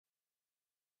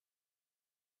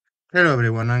Hello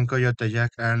everyone, I'm Coyote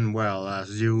Jack, and well,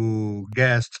 as you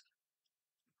guessed,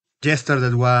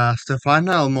 yesterday was the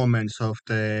final moments of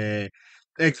the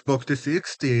Xbox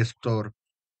 360 store.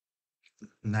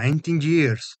 19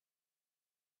 years.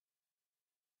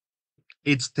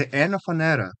 It's the end of an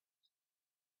era,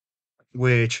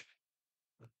 which,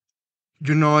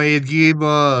 it gave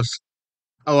us,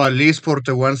 or at least for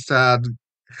the ones that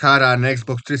had an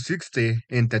Xbox 360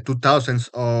 in the 2000s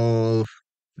or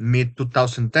mid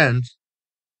 2010s,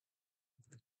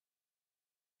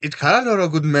 it had a lot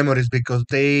of good memories because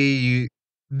they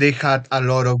had a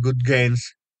lot of good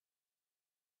games.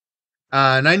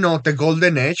 And I know the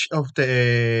golden age of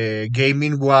the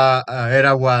gaming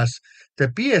era was the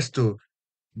PS2,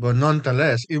 but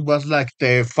nonetheless, it was like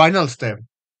the final step.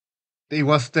 It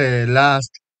was the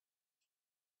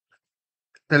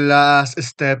last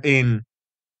step in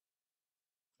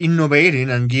innovating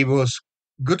and give us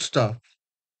good stuff.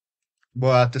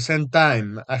 But at the same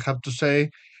time, I have to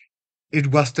say it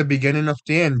was the beginning of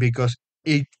the end because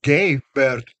it gave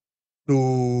birth to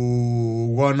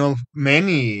one of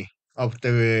many of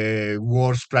the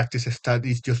worst practices that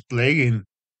is just plaguing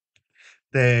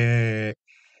the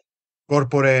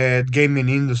corporate gaming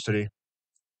industry.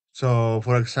 So,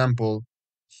 for example,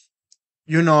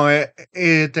 the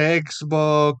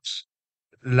Xbox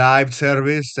Live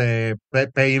service,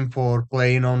 paying for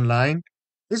playing online,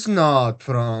 it's not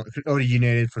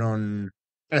originated from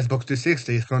Xbox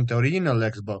 360. It's from the original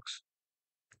Xbox.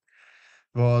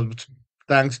 But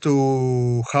thanks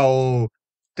to how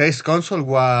this console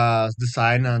was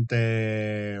designed and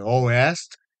the OS,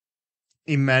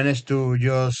 it managed to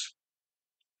just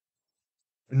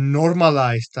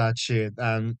normalize that shit.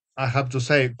 And I have to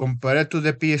say, compared to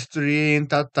the PS3 in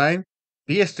that time,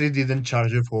 PS3 didn't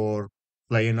charge you for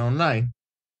playing online,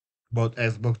 but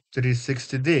Xbox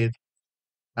 360 did.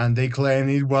 And they claim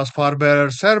it was far better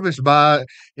service, but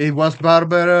it was far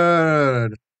better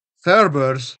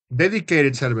servers,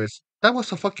 dedicated servers. That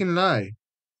was a fucking lie.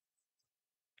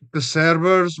 The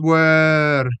servers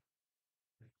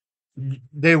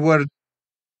they were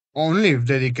only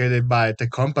dedicated by the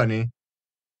company.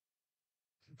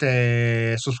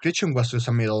 The subscription was just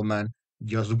a middleman.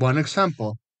 Just one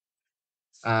example.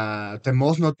 The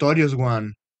most notorious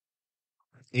one,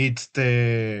 it's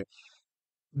the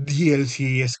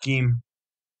DLC scheme.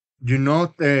 One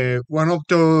of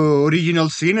the original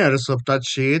sinners of that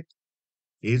shit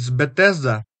is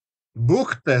Bethesda.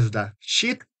 Book Tesla.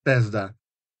 Shit Tesla.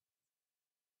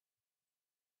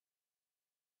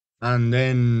 And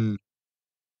then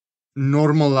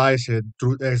normalize it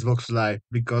through Xbox Live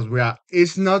because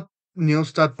it's not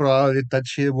news that probably that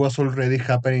shit was already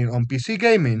happening on PC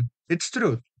gaming. It's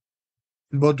true.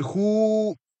 But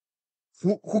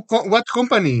what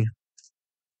company?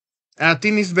 I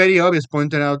think it's very obvious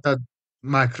pointing out that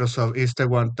Microsoft is the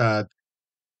one that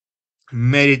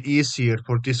made it easier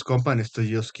for these companies to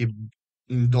just keep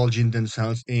indulging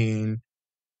themselves in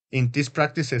these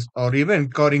practices or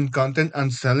even cutting content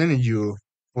and selling it you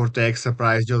for the extra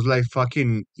price, just like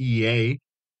fucking EA.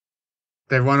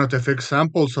 They're one of the few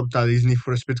examples of that is Need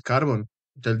for Speed Carbon.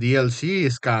 The DLC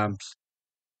scams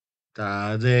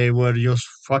that they were just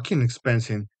fucking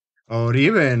expensive. Or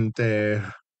even the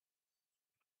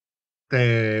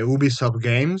Ubisoft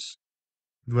games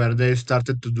where they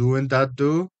started to doing that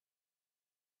too.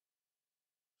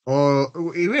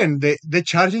 Or even they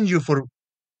charging you for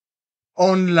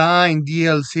online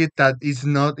DLC that is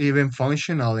not even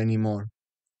functional anymore.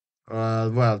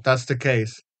 Well, that's the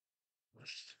case.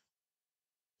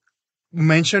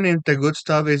 Mentioning the good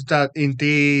stuff is that in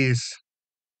this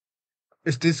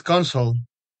console,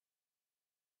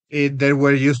 there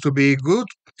were used to be good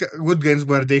games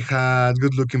where they had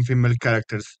good looking female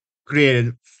characters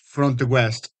created from the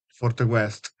West for the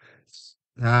West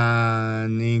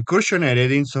and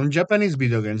incursionated in some Japanese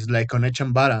video games like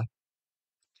Onechambara.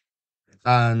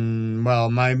 And well,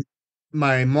 my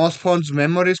most fond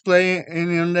memories playing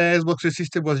on the Xbox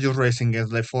 360 was just racing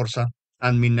games like Forza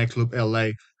and Midnight Club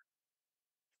LA,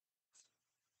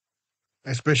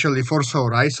 especially Forza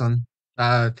Horizon.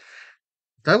 That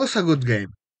was a good game.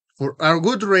 For a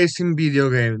good racing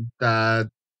video game that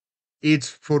it's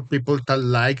for people that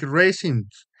like racing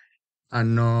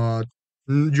and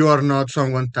you are not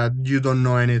someone that you don't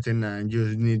know anything and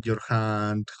you need your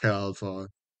hand held or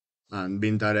and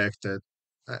being directed.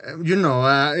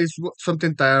 It's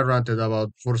something that I ranted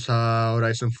about Forza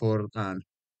Horizon 4 and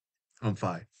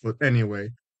 5. But anyway,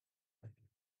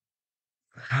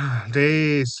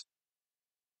 this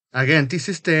this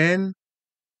is the end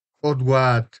of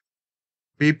what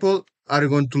people are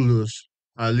going to lose.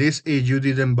 At least if you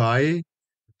didn't buy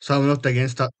some of the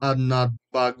games that are not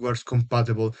backwards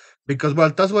compatible because well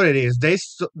that's what it is.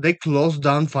 They closed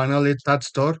down finally that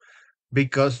store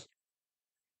because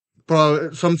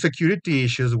some security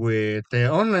issues with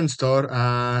the online store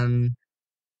and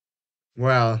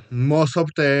well most of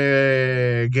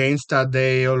the games that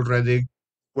they already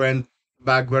went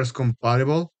backwards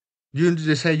compatible.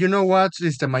 They say you know what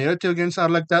is the majority of games are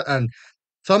like that and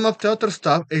some of the other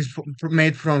stuff is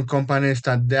made from companies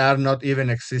that they are not even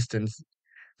existent.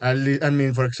 I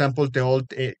mean, for example, the old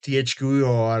THQ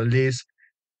or at least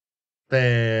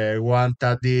the one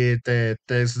that did the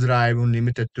Test Drive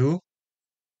Unlimited 2,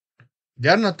 they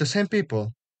are not the same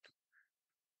people.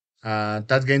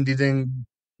 That game didn't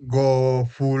go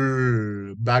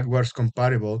full backwards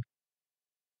compatible.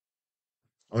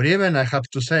 Or even, I have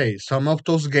to say, some of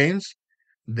those games,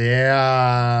 they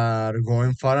are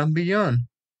going far and beyond.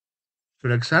 For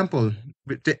example,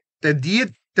 the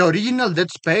original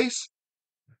Dead Space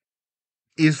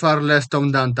is far less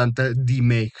toned down than the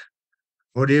remake.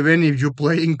 Or even if you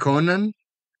play in Conan,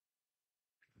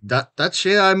 that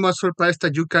shit, I'm not surprised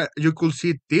that you could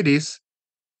see titties,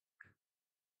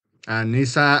 and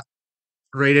it's a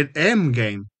rated M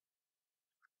game,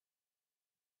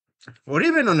 or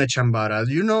even on a Chambara.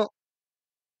 You know,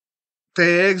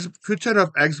 the future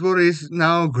of Xbox is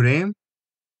now grim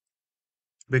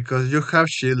because you have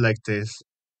shit like this.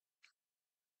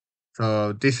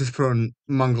 So this is from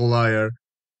Mongolier.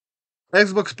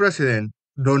 Xbox president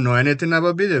don't know anything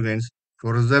about video games.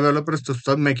 Force developers to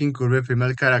stop making curvy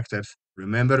female characters.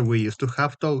 Remember, we used to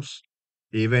have those,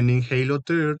 even in Halo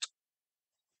 3.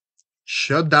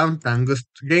 Shut down Tango's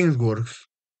Gameworks.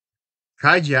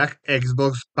 Hijack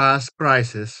Xbox Pass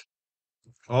prices.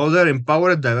 Other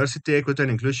empowered diversity, equity,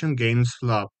 and inclusion games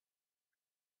flop.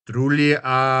 Truly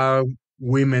a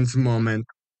women's moment.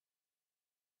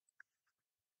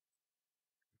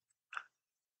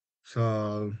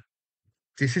 So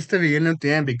this is the beginning of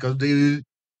the end because you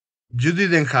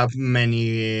didn't have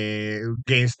many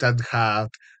games that have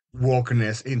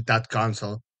wokeness in that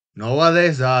console.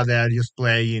 Nowadays, they are just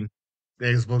playing the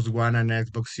Xbox One and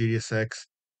Xbox Series X.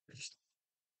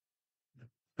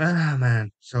 Ah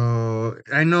man, so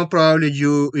I know probably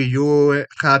you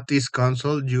had this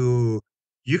console, you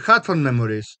had fun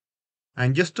memories.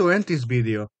 And just to end this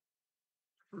video,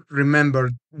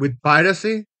 remember with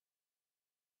piracy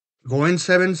going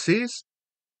 7 seas,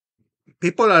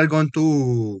 people are going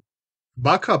to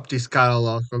back up this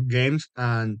catalog of games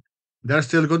and they're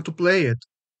still going to play it.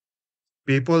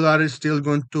 People are still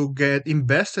going to get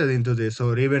invested into this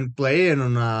or even playing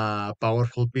on a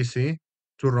powerful PC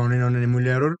to run it on an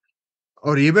emulator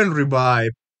or even revive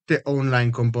the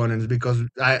online components because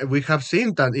we have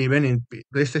seen that even in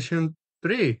PlayStation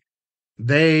 3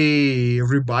 they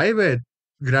revived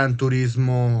Gran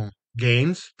Turismo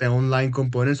games, the online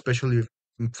components, especially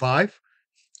 5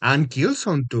 and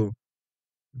Killzone 2.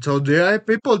 So there are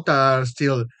people that are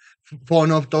still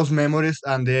fond of those memories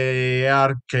and they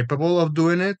are capable of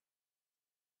doing it.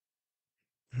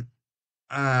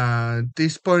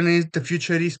 This point is the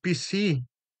future is PC.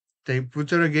 The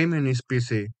future of gaming is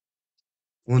PC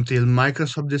until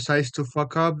Microsoft decides to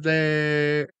fuck up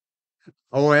the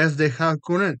OS they have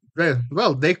current.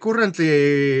 Well, they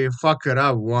currently fuck it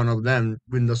up. One of them,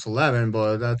 Windows 11,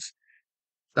 but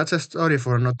that's a story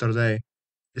for another day.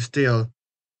 Still,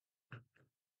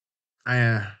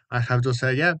 I have to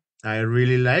say, yeah, I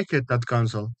really like it that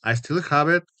console. I still have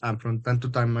it, and from time to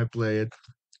time I play it.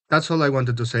 That's all I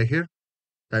wanted to say here.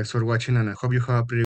 Thanks for watching, and I hope you have a pretty